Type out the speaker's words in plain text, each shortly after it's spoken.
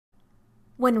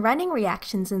When running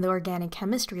reactions in the organic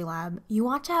chemistry lab, you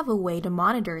want to have a way to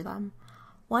monitor them.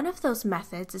 One of those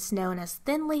methods is known as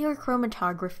thin layer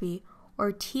chromatography,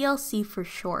 or TLC for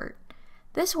short.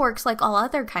 This works like all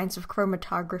other kinds of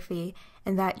chromatography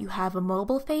in that you have a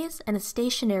mobile phase and a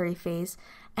stationary phase,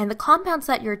 and the compounds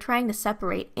that you're trying to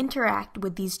separate interact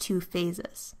with these two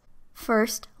phases.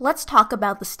 First, let's talk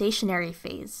about the stationary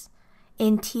phase.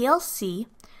 In TLC,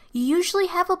 you usually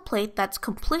have a plate that's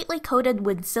completely coated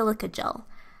with silica gel.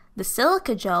 The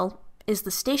silica gel is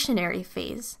the stationary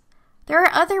phase. There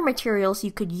are other materials you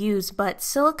could use, but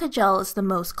silica gel is the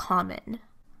most common.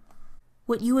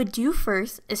 What you would do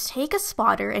first is take a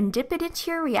spotter and dip it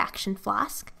into your reaction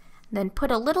flask, then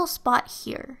put a little spot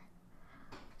here.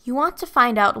 You want to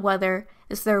find out whether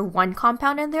is there one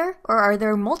compound in there or are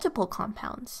there multiple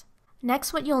compounds.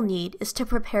 Next, what you'll need is to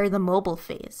prepare the mobile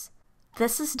phase.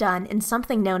 This is done in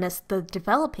something known as the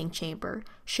developing chamber,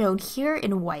 shown here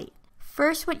in white.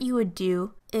 First, what you would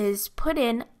do is put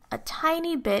in a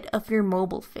tiny bit of your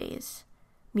mobile phase,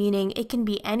 meaning it can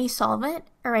be any solvent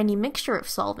or any mixture of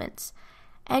solvents,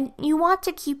 and you want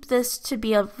to keep this to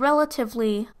be a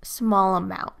relatively small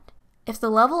amount. If the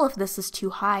level of this is too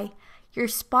high, your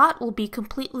spot will be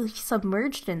completely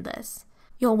submerged in this.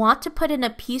 You'll want to put in a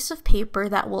piece of paper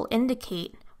that will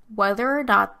indicate whether or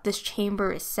not this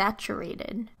chamber is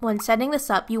saturated. When setting this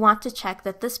up, you want to check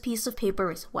that this piece of paper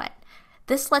is wet.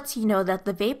 This lets you know that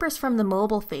the vapors from the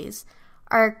mobile phase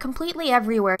are completely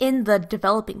everywhere in the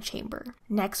developing chamber.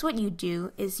 Next, what you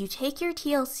do is you take your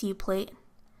TLC plate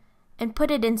and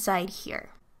put it inside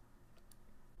here.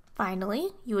 Finally,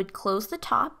 you would close the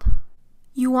top.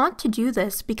 You want to do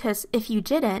this because if you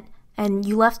didn't and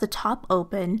you left the top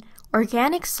open,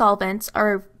 organic solvents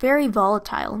are very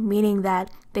volatile, meaning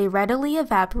that they readily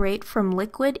evaporate from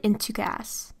liquid into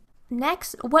gas.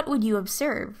 Next, what would you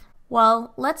observe?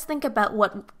 Well, let's think about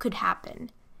what could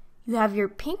happen. You have your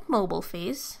pink mobile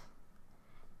phase,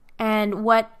 and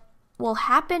what will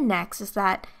happen next is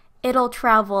that it'll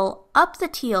travel up the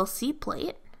TLC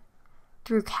plate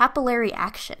through capillary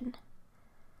action.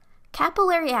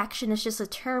 Capillary action is just a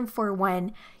term for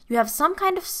when you have some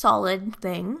kind of solid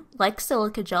thing, like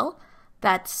silica gel,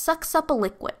 that sucks up a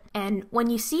liquid. And when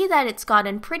you see that it's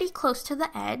gotten pretty close to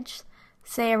the edge,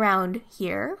 say around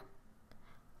here,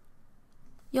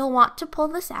 you'll want to pull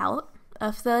this out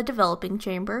of the developing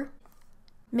chamber.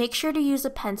 Make sure to use a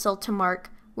pencil to mark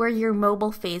where your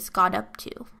mobile phase got up to.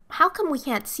 How come we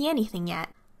can't see anything yet?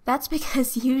 That's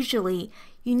because usually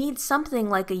you need something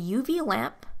like a UV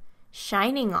lamp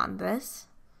shining on this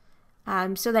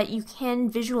so that you can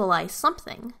visualize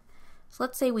something. So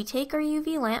let's say we take our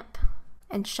UV lamp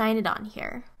and shine it on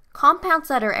here. Compounds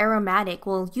that are aromatic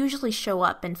will usually show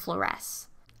up and fluoresce.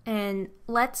 And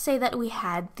let's say that we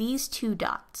had these two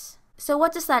dots. So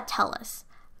what does that tell us?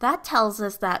 That tells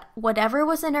us that whatever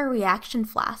was in our reaction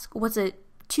flask was a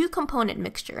two-component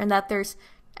mixture and that there's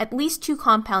at least two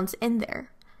compounds in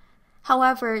there.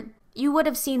 However, you would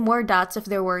have seen more dots if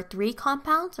there were 3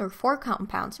 compounds or 4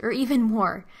 compounds or even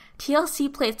more.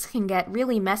 TLC plates can get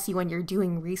really messy when you're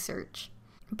doing research.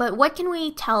 But what can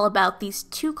we tell about these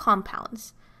two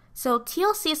compounds? So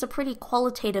TLC is a pretty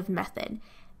qualitative method.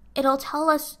 It'll tell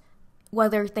us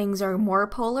whether things are more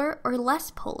polar or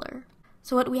less polar.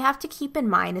 So what we have to keep in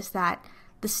mind is that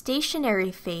the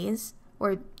stationary phase,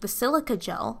 or the silica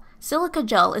gel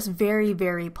is very,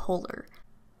 very polar.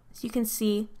 So you can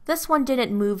see this one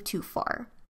didn't move too far.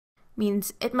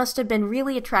 Means it must have been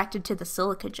really attracted to the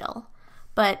silica gel.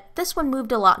 But this one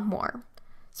moved a lot more.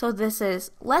 So this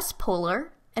is less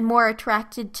polar and more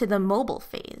attracted to the mobile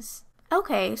phase.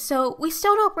 Okay, so we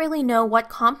still don't really know what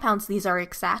compounds these are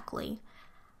exactly.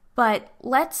 But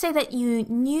let's say that you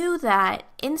knew that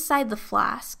inside the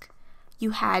flask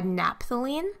you had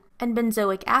naphthalene and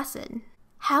benzoic acid.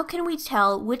 How can we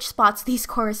tell which spots these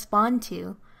correspond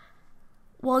to?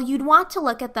 Well, you'd want to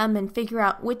look at them and figure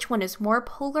out which one is more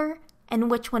polar and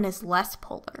which one is less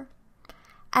polar.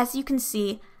 As you can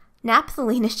see,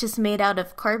 naphthalene is just made out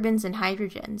of carbons and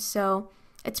hydrogens, so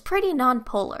it's pretty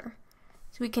nonpolar.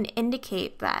 So we can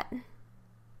indicate that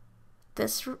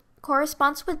this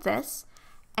corresponds with this,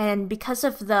 and because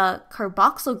of the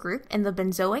carboxyl group in the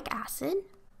benzoic acid,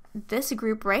 this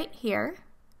group right here,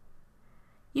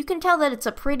 you can tell that it's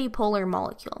a pretty polar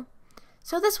molecule.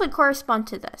 So this would correspond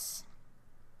to this.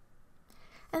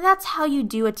 And that's how you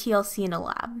do a TLC in a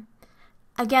lab.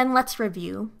 Again, let's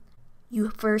review.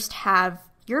 You first have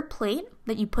your plate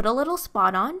that you put a little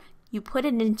spot on. You put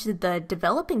it into the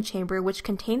developing chamber, which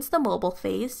contains the mobile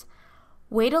phase.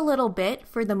 Wait a little bit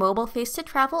for the mobile phase to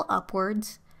travel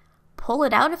upwards. Pull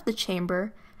it out of the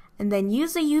chamber, and then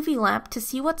use a UV lamp to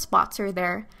see what spots are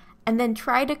there, and then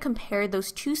try to compare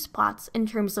those two spots in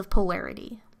terms of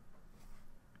polarity.